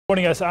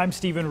Joining us, I'm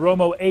Stephen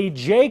Romo. A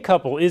J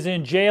couple is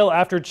in jail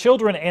after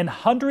children and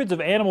hundreds of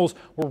animals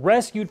were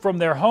rescued from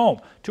their home.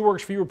 2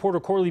 Works for You reporter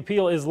Corley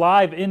Peel is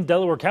live in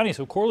Delaware County.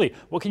 So Corley,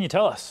 what can you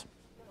tell us?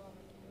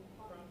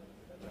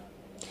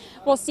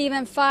 Well,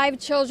 Stephen, 5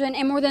 children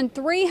and more than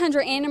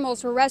 300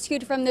 animals were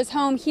rescued from this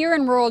home here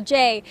in rural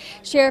Jay.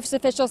 Sheriff's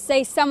officials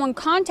say someone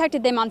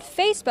contacted them on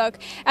Facebook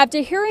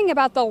after hearing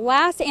about the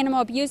last animal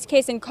abuse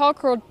case in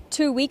Colquitt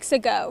 2 weeks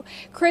ago.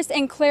 Chris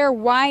and Claire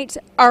White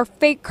are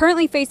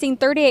currently facing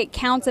 38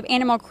 counts of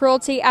animal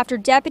cruelty after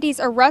deputies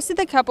arrested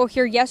the couple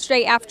here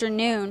yesterday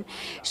afternoon.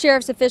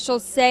 Sheriff's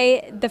officials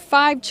say the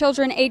 5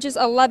 children ages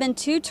 11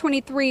 to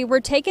 23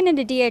 were taken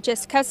into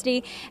DHS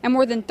custody, and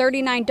more than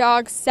 39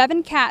 dogs,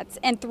 7 cats,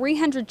 and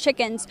 300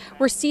 chickens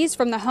were seized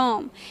from the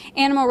home.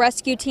 Animal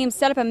rescue teams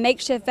set up a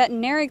makeshift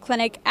veterinary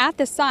clinic at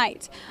the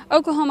site.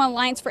 Oklahoma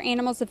Alliance for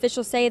Animals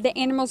officials say the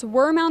animals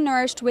were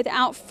malnourished,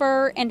 without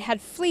fur, and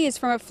had fleas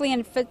from a flea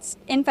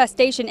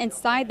infestation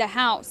inside the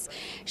house.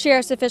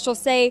 Sheriff's officials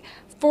say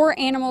 4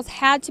 animals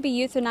had to be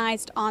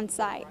euthanized on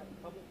site.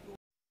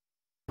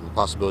 The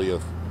possibility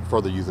of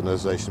further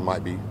euthanization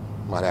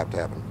might have to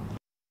happen.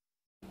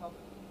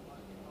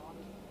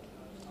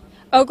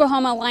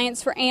 Oklahoma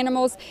Alliance for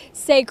Animals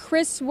say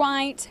Chris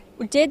White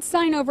did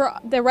sign over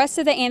the rest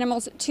of the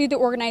animals to the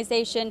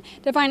organization.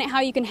 To find out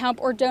how you can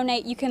help or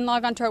donate, you can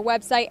log on to our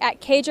website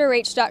at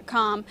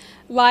KJRH.com.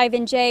 Live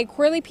in Jay,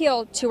 Corley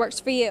Peel, 2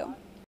 Works for You.